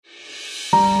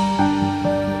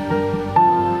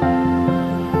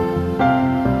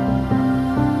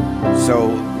So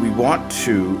we want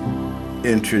to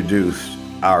introduce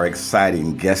our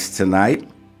exciting guest tonight.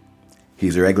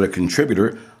 He's a regular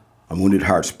contributor on Wounded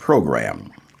Hearts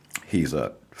program. He's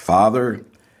a father,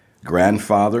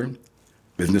 grandfather,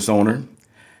 business owner,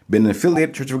 been an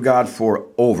affiliate Church of God for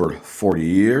over 40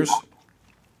 years.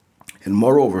 And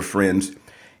moreover, friends,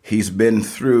 he's been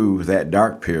through that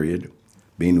dark period,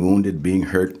 being wounded, being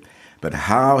hurt, but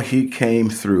how he came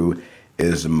through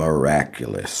is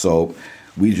miraculous. So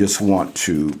we just want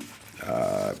to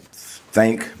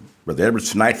thank Brother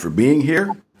Edwards tonight for being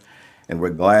here, and we're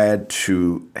glad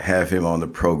to have him on the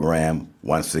program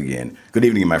once again. Good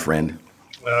evening, my friend.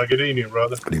 Good evening,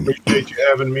 brother. Good evening. Appreciate you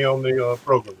having me on the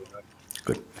program tonight.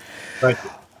 Good. Thank you.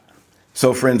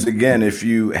 So, friends, again, if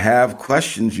you have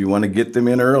questions, you want to get them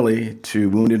in early to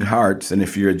Wounded Hearts, and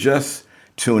if you're just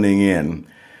tuning in,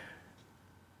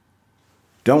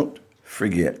 don't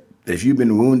forget, if you've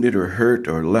been wounded or hurt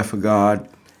or left for God,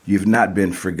 you've not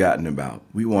been forgotten about.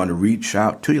 We want to reach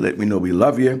out to you, let me know we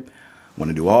love you. Want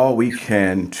to do all we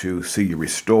can to see you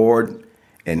restored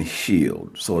and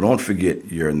healed. So don't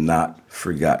forget, you're not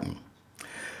forgotten.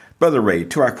 Brother Ray,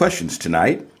 to our questions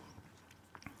tonight,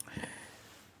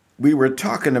 we were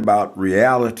talking about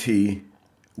reality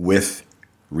with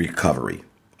recovery.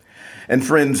 And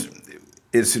friends,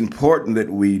 it's important that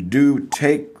we do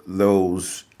take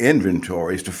those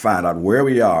inventories to find out where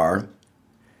we are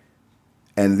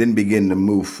and then begin to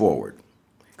move forward.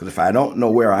 Because if I don't know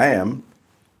where I am,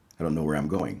 I don't know where I'm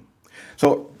going.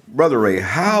 So, Brother Ray,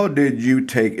 how did you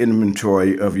take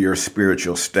inventory of your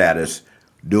spiritual status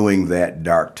during that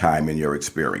dark time in your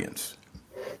experience?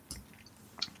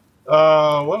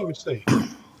 Well, let me see.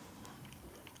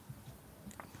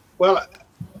 Well,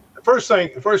 the first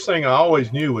thing I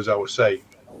always knew was I was saved.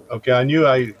 Okay, I knew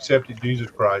I accepted Jesus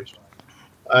Christ.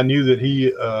 I knew that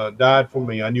He died for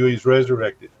me. I knew He's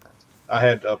resurrected. I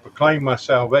had proclaimed my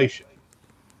salvation.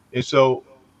 And so,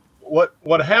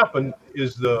 what happened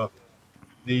is the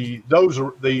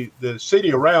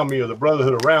city around me or the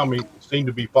brotherhood around me seemed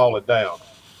to be falling down,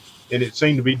 and it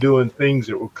seemed to be doing things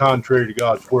that were contrary to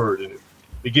God's word, and it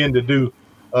began to do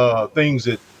things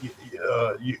that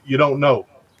you don't know.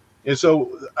 And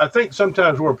so I think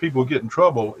sometimes where people get in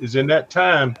trouble is in that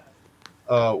time.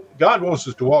 God wants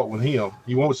us to walk with Him.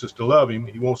 He wants us to love Him.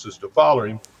 He wants us to follow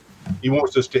Him. He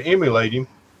wants us to emulate Him.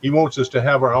 He wants us to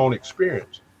have our own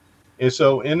experience. And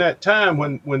so in that time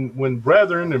when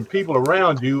brethren and people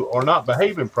around you are not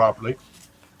behaving properly,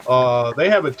 they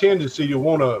have a tendency to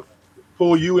want to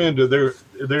pull you into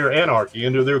their anarchy,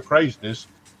 into their craziness,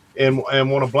 and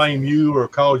want to blame you or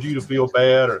cause you to feel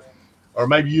bad, or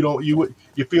maybe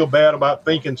you feel bad about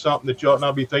thinking something that you ought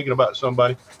not be thinking about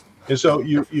somebody. And so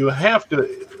you have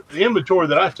to, the inventory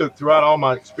that I took throughout all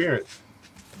my experience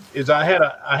is I had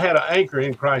an anchor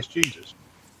in Christ Jesus.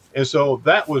 And so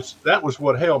that was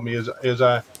what helped me is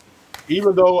I,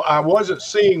 even though I wasn't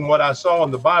seeing what I saw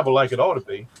in the Bible like it ought to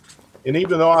be, and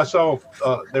even though I saw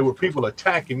there were people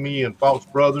attacking me and false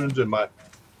brethren, and my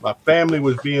family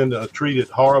was being treated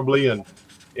horribly, and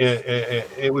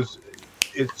it's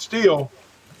still,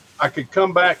 I could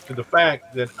come back to the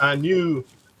fact that I knew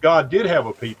God did have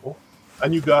a people. I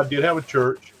knew God did have a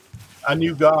church. I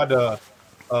knew God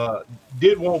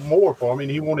did want more for me,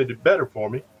 and He wanted it better for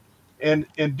me. And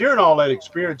during all that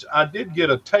experience, I did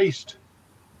get a taste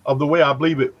of the way I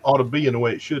believe it ought to be and the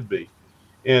way it should be.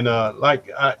 And like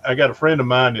I got a friend of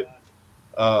mine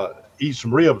that eat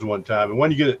some ribs one time, and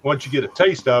once you get a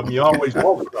taste of them, you always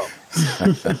want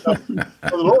some. So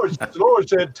the Lord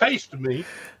said, "Taste to me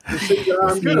to see that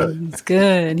I'm good." It's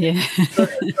good, yeah.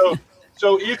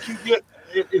 So if you get,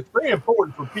 it's very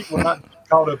important for people not to get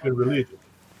caught up in religion.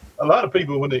 A lot of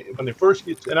people when they first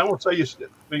get, and I won't say this,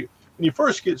 when you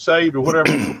first get saved or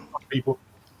whatever, people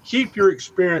keep your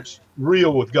experience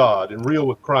real with God and real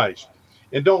with Christ,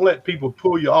 and don't let people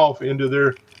pull you off into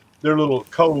their little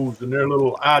codes and their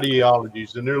little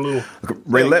ideologies and their little.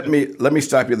 Ray, let me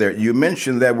stop you there. You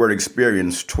mentioned that word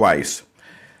experience twice.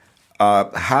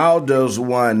 How does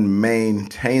one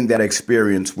maintain that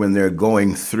experience when they're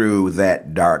going through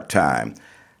that dark time?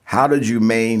 How did you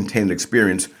maintain the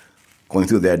experience going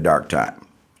through that dark time?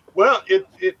 Well,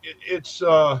 it's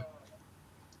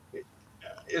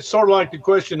sort of like the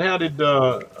question: how did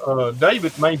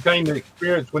David maintain the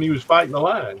experience when he was fighting the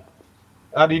lion?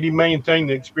 How did he maintain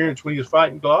the experience when he was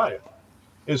fighting Goliath?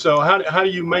 And so how do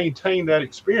you maintain that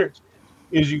experience?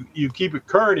 Is you keep it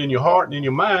current in your heart and in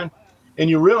your mind, and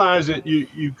you realize that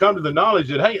you come to the knowledge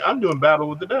that, hey, I'm doing battle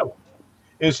with the devil.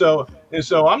 And so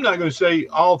I'm not going to say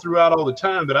all throughout all the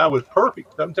time that I was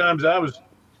perfect. Sometimes I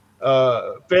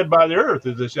fed by the earth,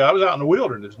 as they say. I was out in the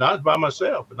wilderness, and I was by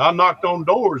myself, and I knocked on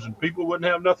doors, and people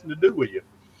wouldn't have nothing to do with you,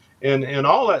 and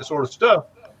all that sort of stuff.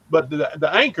 But the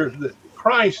anchor,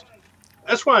 Christ.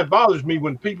 That's why it bothers me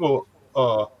when people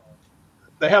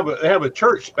they have a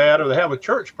church spat, or they have a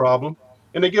church problem,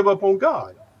 and they give up on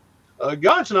God.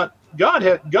 God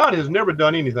has never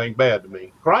done anything bad to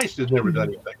me. Christ has never done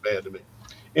anything bad to me.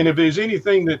 And if there's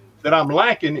anything that I'm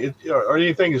lacking, or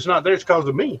anything that's not there, it's because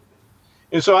of me.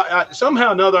 And so I somehow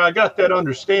or another, I got that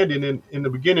understanding in the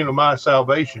beginning of my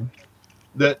salvation,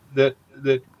 that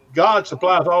God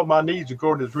supplies all my needs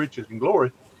according to his riches and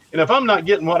glory. And if I'm not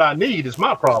getting what I need, it's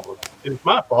my problem. It's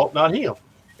my fault, not him.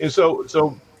 And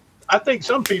so I think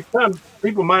some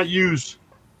people might use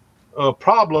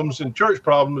problems and church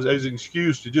problems as an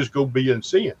excuse to just go be in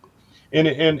sin.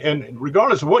 And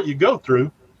regardless of what you go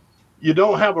through, you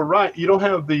don't have a right. You don't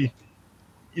have the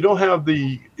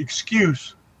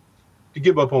excuse to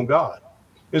give up on God.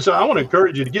 And so I want to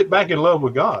encourage you to get back in love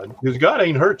with God, because God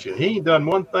ain't hurt you. He ain't done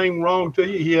one thing wrong to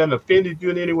you. He hasn't offended you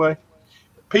in any way.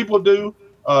 People do,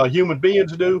 human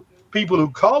beings do. People who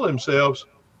call themselves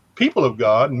people of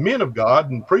God and men of God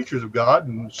and preachers of God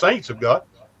and saints of God,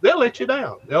 they'll let you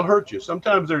down. They'll hurt you.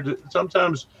 Sometimes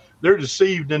they're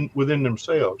deceived within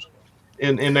themselves,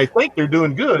 and they think they're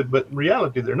doing good, but in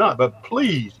reality they're not. But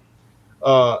please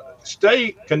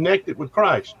stay connected with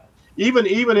Christ. Even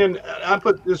in, I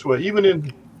put it this way, even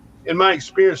in my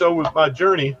experience over my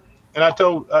journey, and I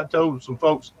told some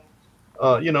folks,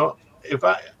 even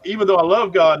though I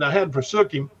love God and I hadn't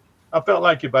forsook him, I felt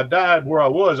like if I died where I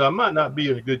was, I might not be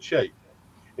in a good shape.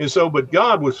 And so, but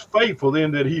God was faithful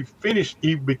in that he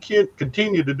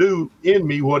continued to do in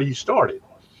me what he started.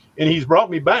 And he's brought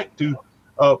me back to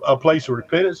a place of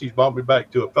repentance. He's brought me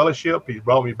back to a fellowship. He's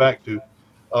brought me back to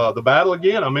the battle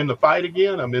again. I'm in the fight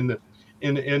again. I'm in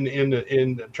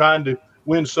trying to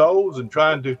win souls and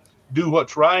trying to do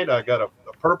what's right. I got a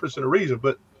purpose and a reason.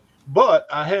 But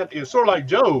it's sort of like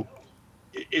Job.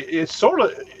 It's sort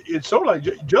of like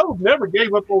Job never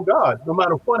gave up on God, no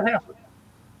matter what happened.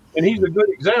 And he's a good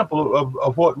example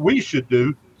of what we should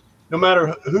do, no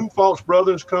matter who false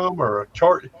brothers come or a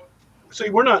church. See,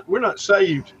 we're not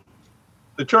saved.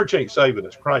 The church ain't saving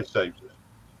us. Christ saves us.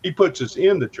 He puts us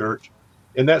in the church,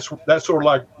 and that's sort of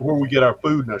like where we get our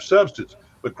food and our substance.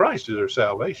 But Christ is our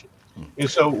salvation. And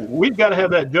so we've got to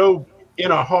have that Job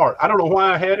in our heart. I don't know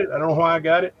why I had it. I don't know why I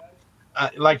got it.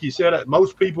 Like you said,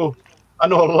 most people, I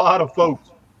know a lot of folks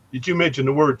that you mentioned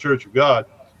the word Church of God,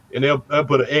 and they'll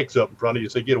put an X up in front of you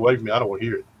and say, "Get away from me. I don't want to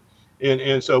hear it."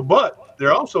 And so, but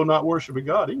they're also not worshiping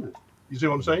God either. You see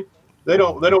what I'm saying? They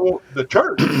don't want the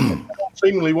church.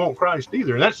 Seemingly want Christ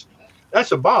either, and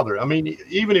that's a bother. I mean,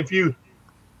 even if you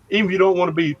don't want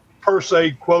to be per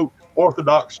se quote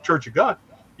Orthodox Church of God,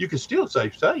 you can still say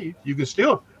saved. You can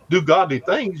still do godly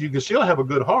things. You can still have a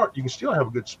good heart. You can still have a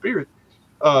good spirit.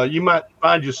 You might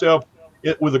find yourself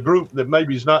with a group that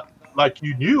maybe is not like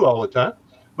you knew all the time,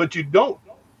 but you don't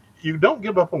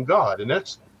give up on God, and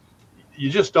you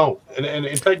just don't.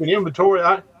 And taking inventory,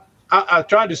 I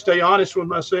tried to stay honest with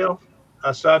myself.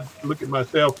 I started to look at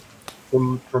myself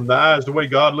from the eyes, the way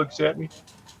God looks at me,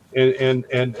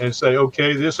 and say,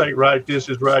 okay, this ain't right. This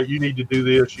is right. You need to do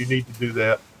this. You need to do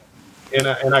that. And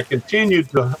I continued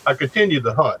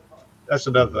the hunt. That's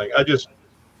another thing.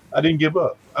 I didn't give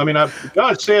up. I mean,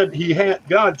 God said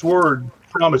God's word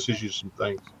promises you some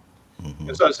things. Mm-hmm.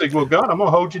 And so I said, well, God, I'm going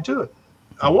to hold you to it.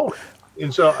 I want it.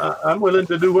 And so I'm willing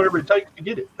to do whatever it takes to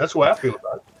get it. That's the way I feel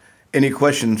about it. Any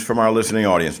questions from our listening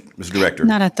audience, Mr. Director?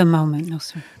 Not at the moment, no,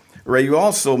 sir. Ray, you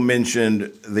also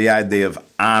mentioned the idea of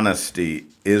honesty.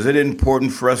 Is it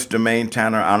important for us to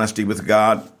maintain our honesty with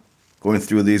God going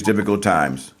through these difficult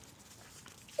times?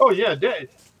 Oh, yeah. The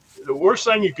worst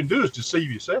thing you can do is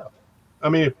deceive yourself. I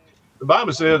mean, the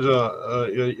Bible says,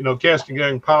 casting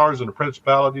down powers and the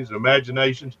principalities and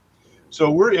imaginations. So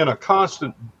we're in a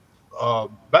constant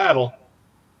battle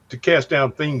to cast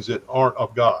down things that aren't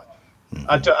of God. Mm-hmm.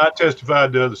 I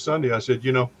testified the other Sunday. I said,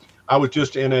 I was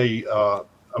just in a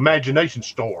imagination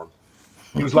storm.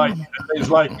 It was like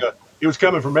it was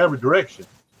coming from every direction,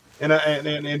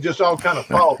 and just all kind of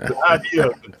thoughts and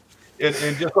ideas,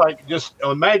 and just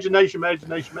imagination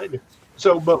maybe.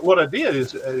 So, but what I did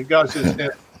is God says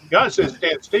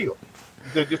stand still. He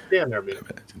said, just stand there a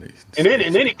minute. And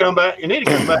then he come back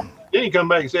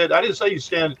and said, I didn't say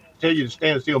tell you to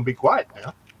stand still and be quiet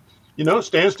now.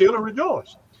 Stand still and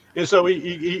rejoice. And so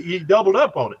he doubled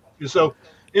up on it.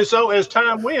 And so as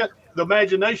time went, the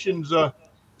imagination's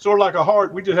sort of like a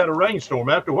heart. We just had a rainstorm.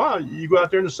 After a while, you go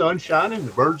out there and the sun's shining,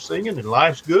 the birds singing, and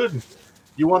life's good. And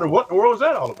you wonder what in the world is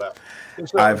that all about?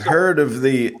 I've heard of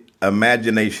the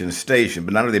Imagination Station,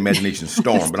 but not the Imagination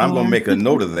Storm. But I'm going to make a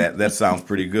note of that. That sounds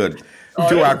pretty good.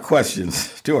 To our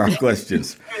questions.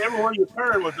 Everywhere you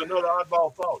turn was another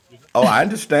oddball thought. You know? Oh, I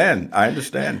understand.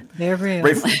 They're real.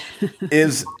 Ray,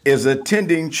 is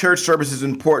attending church services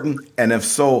important? And if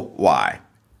so, why?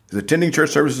 Is attending church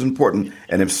services important?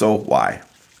 And if so, why?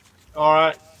 All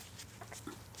right.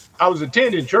 I was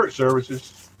attending church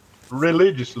services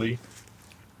religiously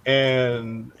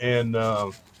and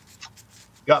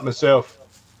got myself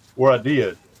where I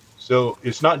did. So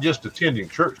it's not just attending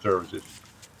church services.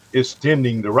 It's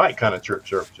attending the right kind of church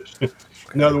services.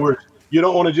 In other words, you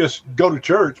don't want to just go to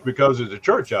church because there's a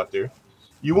church out there.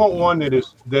 You want one that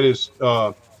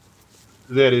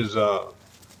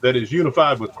is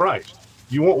unified with Christ.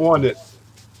 You want one that,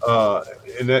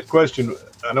 and that question,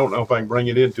 I don't know if I can bring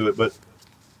it into it, but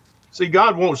see,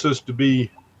 God wants us to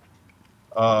be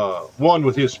one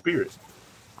with His Spirit.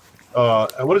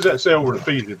 What does that say over in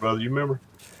Ephesians, brother? You remember?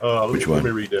 Which one? Let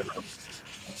me read that.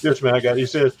 Yes, man, I got it. He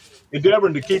says,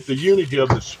 endeavoring to keep the unity of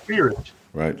the Spirit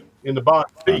in the bond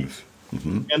of peace.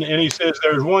 Mm-hmm. And he says,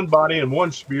 there's one body and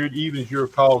one Spirit, even as you're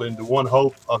called into one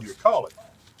hope of your calling.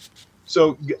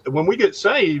 So when we get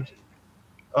saved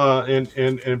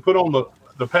and put on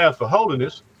the path of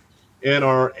holiness and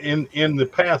are in the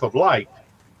path of light,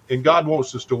 and God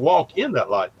wants us to walk in that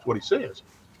light, is what He says.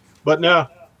 But now,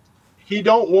 He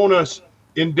don't want us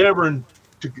endeavoring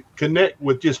to connect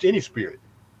with just any spirit.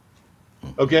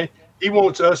 Okay? He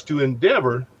wants us to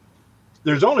endeavor.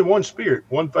 There's only one Spirit,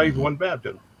 one faith, one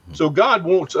baptism. So God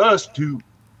wants us to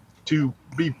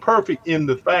be perfect in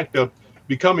the fact of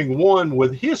becoming one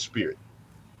with His Spirit.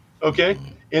 Okay?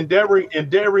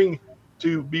 Endeavoring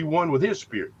to be one with His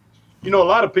Spirit. You know, a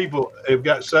lot of people have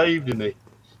got saved and they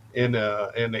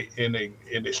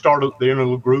started, they're in a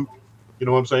little group. You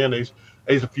know what I'm saying?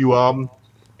 There's a few of them.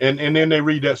 And then they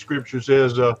read that scripture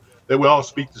says that we all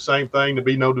speak the same thing, there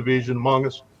be no division among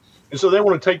us. And so they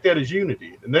want to take that as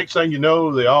unity. The next thing you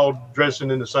know, they all dressing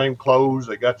in the same clothes.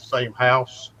 They got the same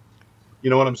house. You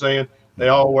know what I'm saying? They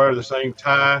all wear the same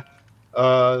tie.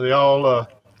 They all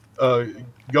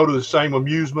go to the same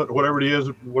amusement, or whatever it is,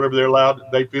 whatever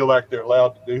they feel like they're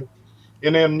allowed to do.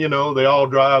 And then, you know, they all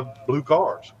drive blue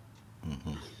cars.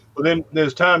 Mm-hmm. But then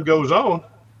as time goes on,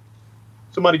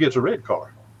 somebody gets a red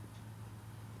car.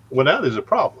 Well, now there's a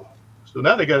problem. So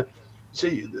now they got to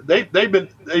see,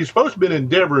 they're supposed to be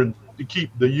endeavoring to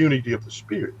keep the unity of the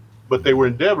Spirit, but they were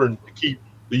endeavoring to keep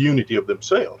the unity of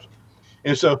themselves.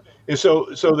 And so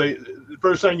the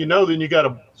first thing you know, then you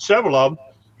got several of them.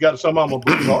 You got some of them on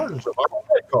blue cars and some of them on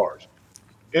red cars.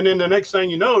 And then the next thing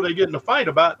you know, they get in a fight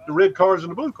about the red cars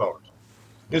and the blue cars.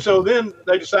 And so then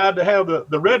they decide to have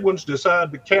the red ones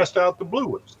decide to cast out the blue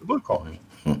ones, the blue cars.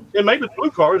 And maybe the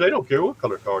blue cars, they don't care what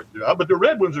color cars you are, but the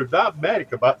red ones are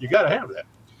dogmatic about you got to have that.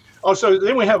 Also,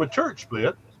 then we have a church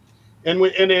split, and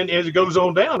then as it goes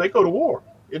on down, they go to war.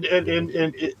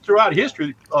 And throughout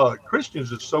history,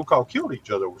 Christians have so-called killed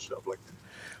each other over stuff like that.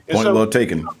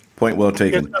 Point well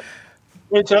taken.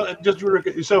 And so you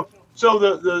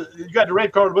got the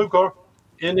red car, the blue car,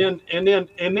 and then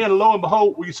lo and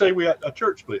behold, we say we got a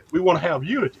church split. We want to have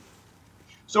unity.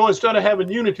 So instead of having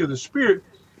unity of the Spirit,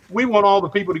 we want all the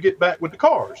people to get back with the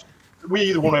cars. We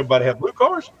either want everybody to have blue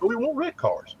cars or we want red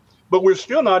cars. But we're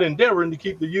still not endeavoring to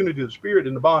keep the unity of the Spirit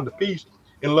and the bond of peace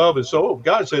and love and soul.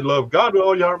 God said, love God with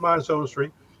all your heart, mind, soul, and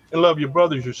strength, and love your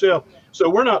brothers yourself. So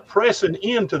we're not pressing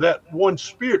into that one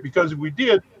Spirit, because if we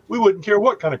did, we wouldn't care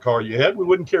what kind of car you had. We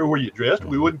wouldn't care where you dressed.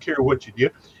 We wouldn't care what you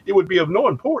did. It would be of no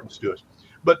importance to us.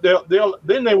 But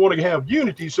then they want to have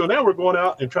unity. So now we're going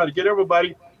out and try to get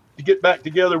everybody to get back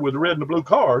together with the red and the blue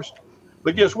cars.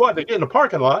 But guess what? They get in the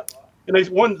parking lot, and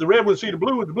the red one see the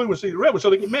blue, and the blue one see the red one, so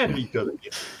they get mad at each other.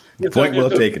 Point well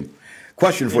taken.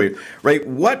 Question for you, Ray.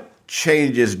 What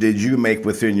changes did you make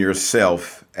within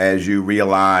yourself as you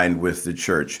realigned with the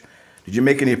church? Did you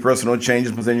make any personal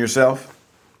changes within yourself?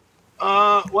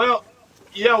 Well,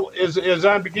 yeah. As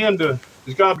God began to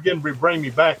bring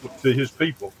me back to His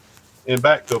people, and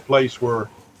back to a place where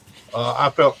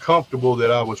I felt comfortable that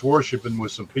I was worshiping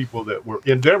with some people that were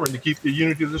endeavoring to keep the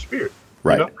unity of the Spirit.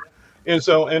 Right. You know? And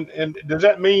so, and does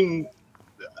that mean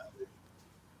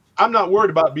I'm not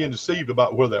worried about being deceived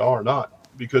about where they are or not,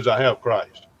 because I have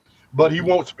Christ, but He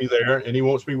wants me there and He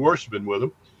wants me worshiping with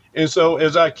Him. And so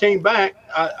as I came back,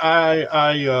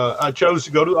 I chose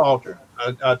to go to the altar.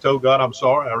 I told God, I'm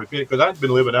sorry. I repent, because I'd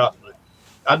been living out.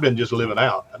 I'd been just living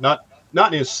out,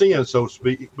 not in sin, so to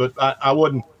speak, but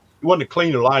it wasn't a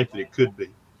cleaner life that it could be,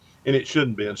 and it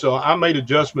shouldn't be. And so I made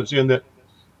adjustments in that.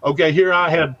 Okay, here I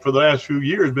had for the last few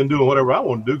years been doing whatever I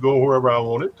wanted to do, going wherever I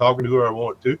wanted, talking to whoever I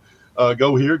wanted to,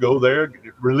 go here, go there,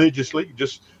 religiously,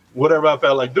 just whatever I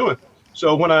felt like doing.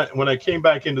 So when I came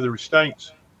back into the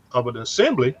restraints of an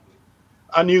assembly,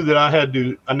 I knew that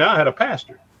I now had a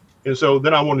pastor, and so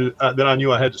then I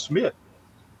knew I had to submit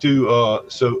to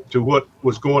what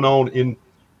was going on in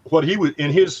what he was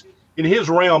in his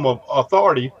realm of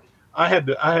authority. I had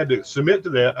to submit to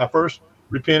that. I first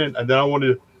repented, and then I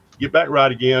wanted to get back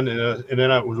right again, and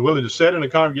then I was willing to sit in the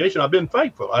congregation. I've been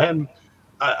faithful.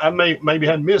 I maybe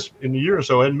hadn't missed in a year or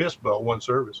so. I hadn't missed but one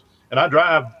service, and I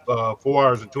drive 4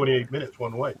 hours and 28 minutes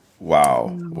one way.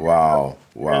 Wow, wow,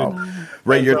 wow.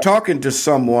 Ray, you're talking to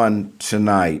someone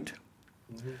tonight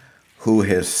who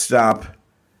has stopped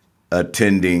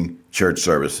attending church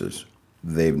services.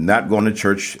 They've not gone to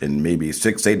church in maybe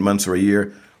 6, 8 months or a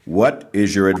year. What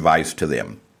is your advice to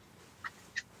them?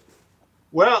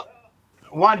 Well,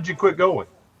 why did you quit going?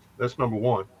 That's number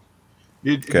one.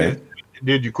 Did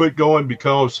you quit going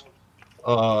because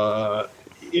that's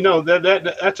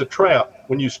a trap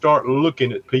when you start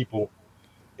looking at people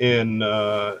and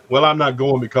I'm not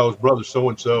going because brother so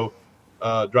and so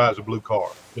drives a blue car.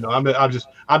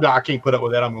 I can't put up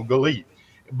with that. I'm gonna go leave.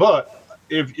 But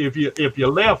if you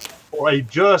left for a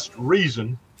just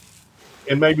reason,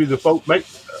 and maybe the folk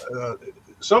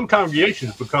some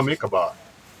congregations become Ichabod.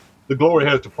 The glory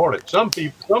has departed. Some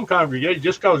congregations,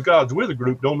 just because God's with a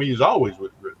group, don't mean He's always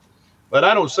with a group. But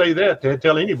I don't say that to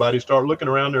tell anybody start looking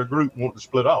around their group and wanting to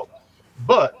split off.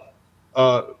 But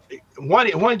why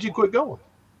did you quit going?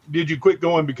 Did you quit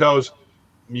going because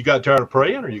you got tired of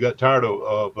praying, or you got tired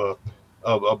of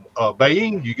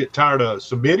obeying? You get tired of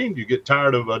submitting? You get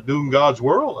tired of doing God's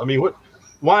will? I mean,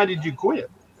 why did you quit?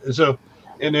 And so,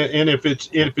 and if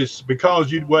it's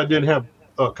because you didn't have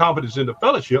confidence in the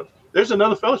fellowship, there's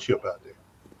another fellowship out there.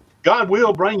 God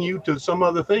will bring you to some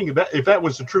other thing if that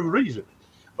was the true reason.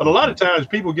 But a lot of times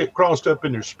people get crossed up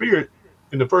in their spirit,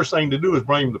 and the first thing to do is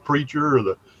blame the preacher or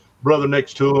the brother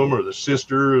next to them or the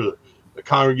sister or the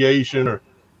congregation, or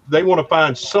they want to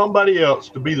find somebody else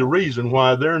to be the reason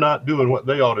why they're not doing what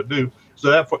they ought to do, so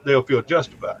that they'll feel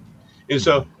justified. And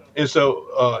so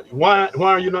why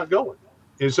are you not going?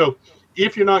 And so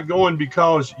if you're not going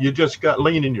because you just got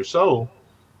lean in your soul,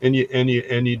 and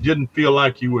you didn't feel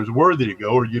like you was worthy to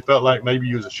go, or you felt like maybe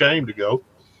you was ashamed to go,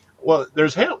 well,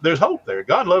 there's help. There's hope there.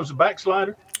 God loves a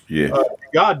backslider. Yeah.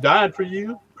 God died for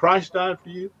you. Christ died for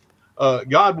you.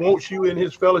 God wants you in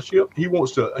His fellowship. He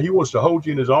wants to hold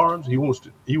you in His arms. He wants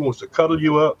to cuddle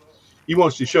you up. He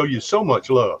wants to show you so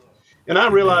much love. And I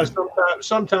realize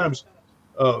sometimes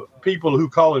people who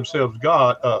call themselves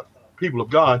people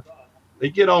of God, they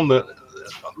get on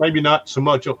maybe not so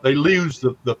much. They lose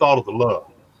the thought of the love.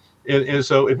 And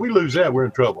so if we lose that, we're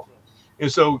in trouble.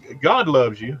 And so God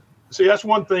loves you. See, that's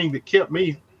one thing that kept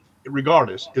me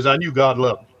regardless, is I knew God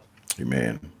loved me.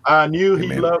 Amen. I knew He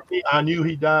loved me. I knew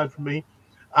He died for me.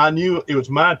 I knew it was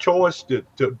my choice to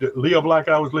live like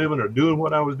I was living or doing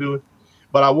what I was doing.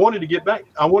 But I wanted to get back.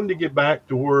 I wanted to get back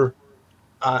to where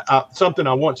something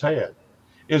I once had.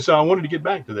 And so I wanted to get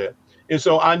back to that. And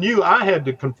so I knew I had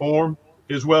to conform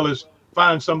as well as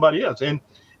find somebody else. And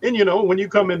when you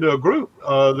come into a group,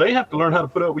 they have to learn how to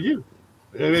put up with you.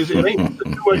 It ain't a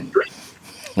two-way street.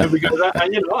 Because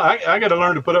I got to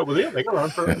learn to put up with them. They got to learn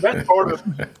for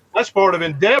that's part of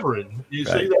endeavoring. You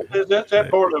see, that's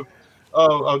part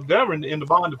of endeavoring in the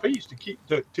bond of peace to keep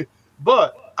to.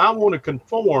 But I want to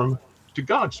conform to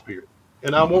God's spirit,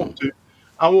 and I want to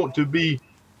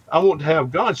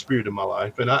have God's spirit in my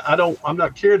life. And I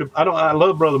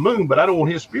love Brother Moon, but I don't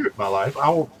want his spirit in my life. I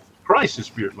want Christ's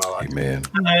spirit in my life. Amen.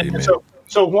 And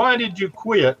so why did you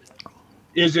quit?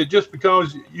 Is it just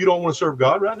because you don't want to serve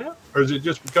God right now? Or is it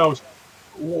just because,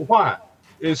 why?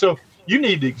 And so you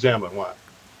need to examine why.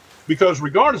 Because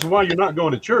regardless of why you're not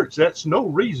going to church, that's no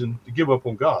reason to give up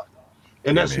on God.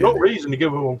 And that's no reason to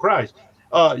give up on Christ.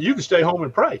 You can stay home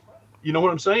and pray. You know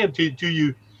what I'm saying? Till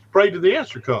you pray till the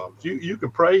answer comes. You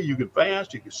can pray, you can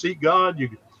fast, you can seek God. You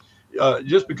can,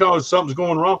 just because something's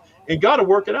going wrong, and God will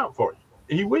work it out for you.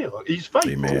 He will. He's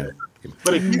faithful. Amen.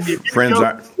 But if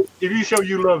you show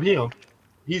you love Him,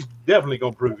 He's definitely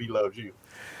going to prove He loves you.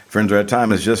 Friends, our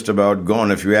time is just about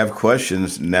gone. If you have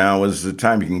questions, now is the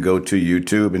time. You can go to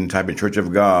YouTube and type in Church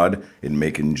of God in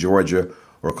Macon, Georgia,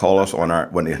 or call us on our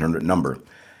 1-800 number.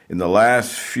 In the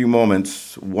last few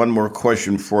moments, one more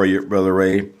question for you, Brother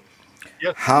Ray.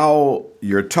 Yes. How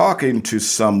you're talking to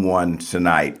someone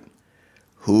tonight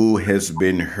who has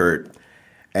been hurt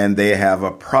and they have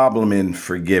a problem in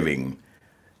forgiving.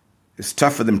 It's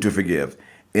tough for them to forgive.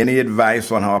 Any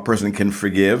advice on how a person can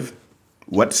forgive?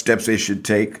 What steps they should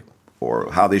take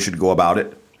or how they should go about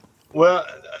it? Well,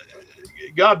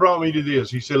 God brought me to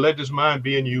this. He said, let this mind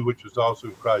be in you, which was also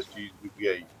in Christ Jesus who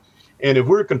forgave. And if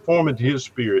we're conforming to his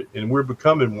spirit and we're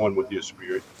becoming one with his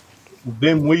spirit,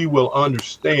 then we will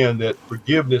understand that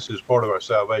forgiveness is part of our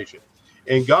salvation.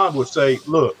 And God will say,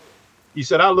 look, he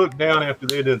said, I looked down after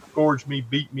they had scourged me,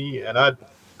 beat me, and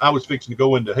I was fixing to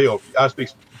go into hell. I was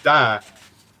fixing to die.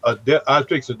 I was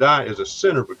fixing to die as a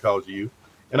sinner because of you.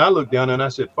 And I looked down and I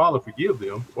said, Father, forgive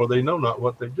them, for they know not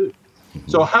what they do.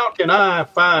 So how can I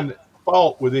find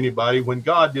fault with anybody when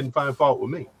God didn't find fault with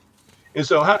me? And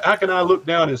so how can I look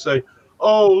down and say,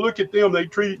 oh, look at them, they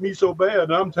treated me so bad,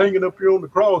 and I'm hanging up here on the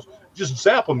cross. Just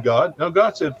zap them, God. Now,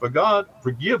 God said, for God,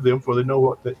 forgive them, for they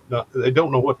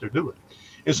don't know what they're doing.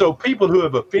 And so people who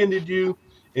have offended you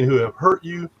and who have hurt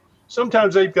you,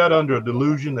 sometimes they've got under a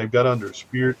delusion, they've got under a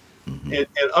spirit, and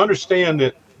understand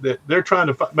that they're trying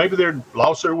to find, maybe they're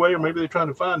lost their way, or maybe they're trying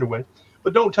to find their way,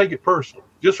 but don't take it personal.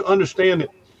 Just understand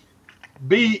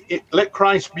that let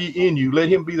Christ be in you. Let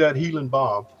him be that healing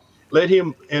balm. Let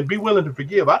him, and be willing to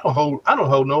forgive. I don't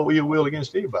hold no ill will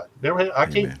against anybody. Never have. I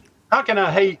can't. How can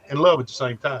I hate and love at the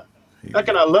same time? Amen. How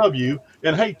can I love you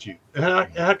and hate you? And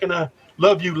how can I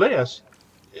love you less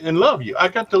and love you? I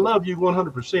got to love you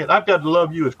 100%. I've got to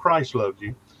love you as Christ loves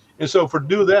you. And so for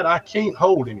do that, I can't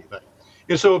hold anything.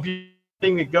 And so if you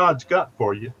think that God's got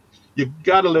for you, you've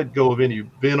got to let go of any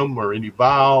venom or any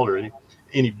bile or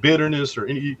any bitterness or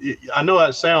any. I know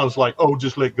that sounds like, oh,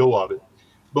 just let go of it.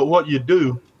 But what you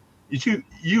do is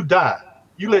you die.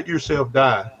 You let yourself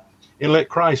die and let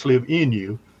Christ live in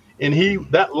you. And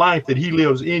that life that he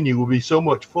lives in you will be so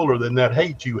much fuller than that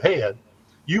hate you had.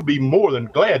 You'll be more than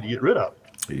glad to get rid of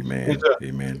it. Amen.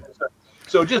 Amen.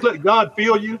 So just let God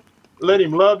fill you. Let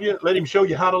him love you. Let him show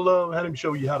you how to love. Let him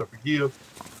show you how to forgive.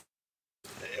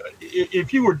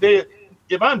 If you were dead,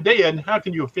 if I'm dead, how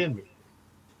can you offend me?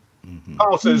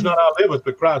 Paul says, not I liveth,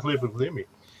 but Christ liveth within me.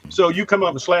 So you come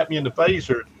up and slap me in the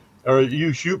face, or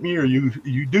you shoot me, or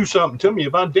you do something to me.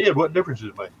 If I'm dead, what difference does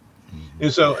it make?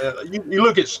 And so you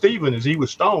look at Stephen as he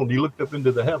was stoned. He looked up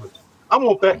into the heavens. I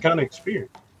want that kind of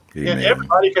experience. Amen. And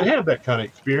everybody can have that kind of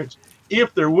experience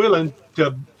if they're willing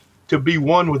to be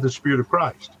one with the Spirit of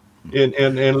Christ, and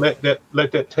let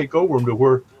that take over them to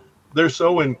where they're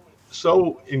so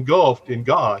engulfed in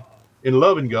God, in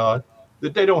loving God,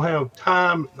 that they don't have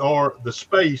time or the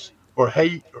space for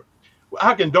hate.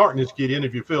 How can darkness get in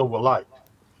if you're filled with light?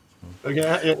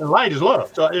 Okay, and light is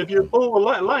love. So if you're full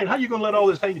of light, how are you going to let all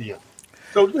this hate in?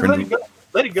 So just let it go.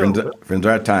 Let it go. Friends,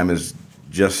 our time is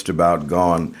just about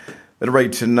gone. But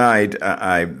right tonight,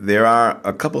 there are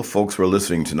a couple of folks who are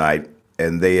listening tonight,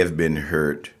 and they have been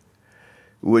hurt.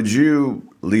 Would you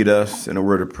lead us in a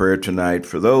word of prayer tonight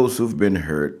for those who've been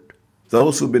hurt,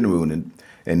 those who've been wounded,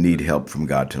 and need help from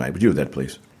God tonight? Would you do that,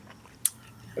 please?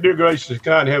 Dear gracious,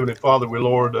 kind Heavenly Father,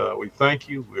 we thank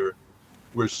you.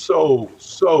 We're so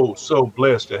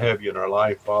blessed to have you in our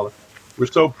life, Father. We're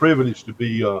so privileged to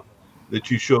be that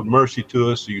you showed mercy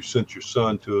to us, so you sent your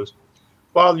Son to us.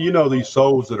 Father, you know these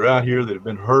souls that are out here that have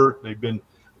been hurt, they've been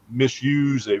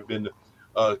misused, they've been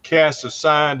cast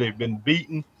aside, they've been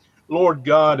beaten. Lord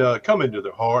God, come into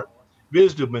their heart,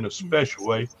 visit them in a special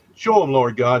way. Show them,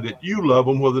 Lord God, that you love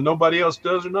them, whether nobody else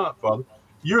does or not, Father.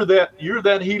 You're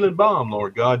that healing balm,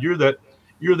 Lord God. You're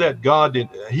that God that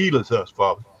healeth us,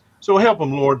 Father. So help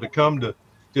them, Lord, to come to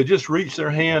just reach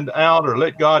their hand out, or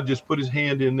let God just put his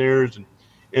hand in theirs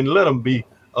and let them be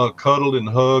cuddled and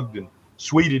hugged and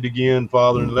sweeted again,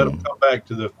 Father, and let them come back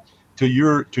to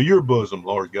your bosom,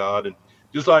 Lord God. And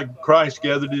just like Christ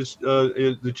gathered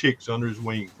the chicks under his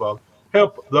wings, Father,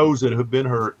 help those that have been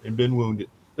hurt and been wounded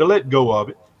to let go of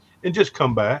it and just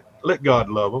come back. Let God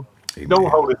love them. Amen. Don't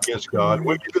hold it against God.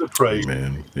 We'll give you the praise.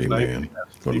 Amen. Amen.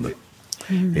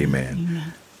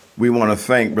 Amen. We want to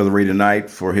thank Brother Ray tonight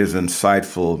for his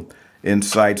insightful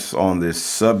insights on this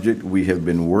subject. We have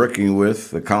been working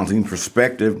with the counseling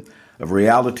perspective of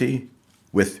reality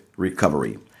with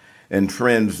recovery. And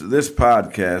friends, this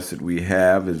podcast that we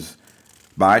have is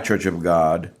by Church of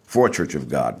God, for Church of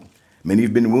God. Many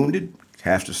have been wounded,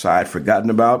 cast aside, forgotten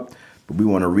about, but we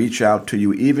want to reach out to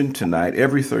you even tonight,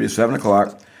 every 7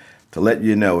 o'clock, to let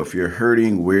you know if you're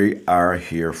hurting, we are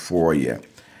here for you.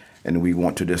 And we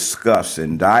want to discuss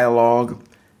in dialogue,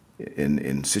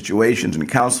 in situations, in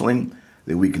counseling,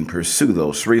 that we can pursue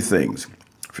those three things: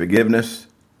 forgiveness,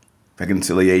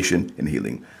 reconciliation, and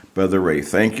healing. Brother Ray,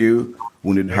 thank you.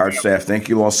 Wounded Heart staff, thank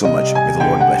you all so much. May the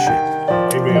Lord bless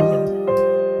you. Amen.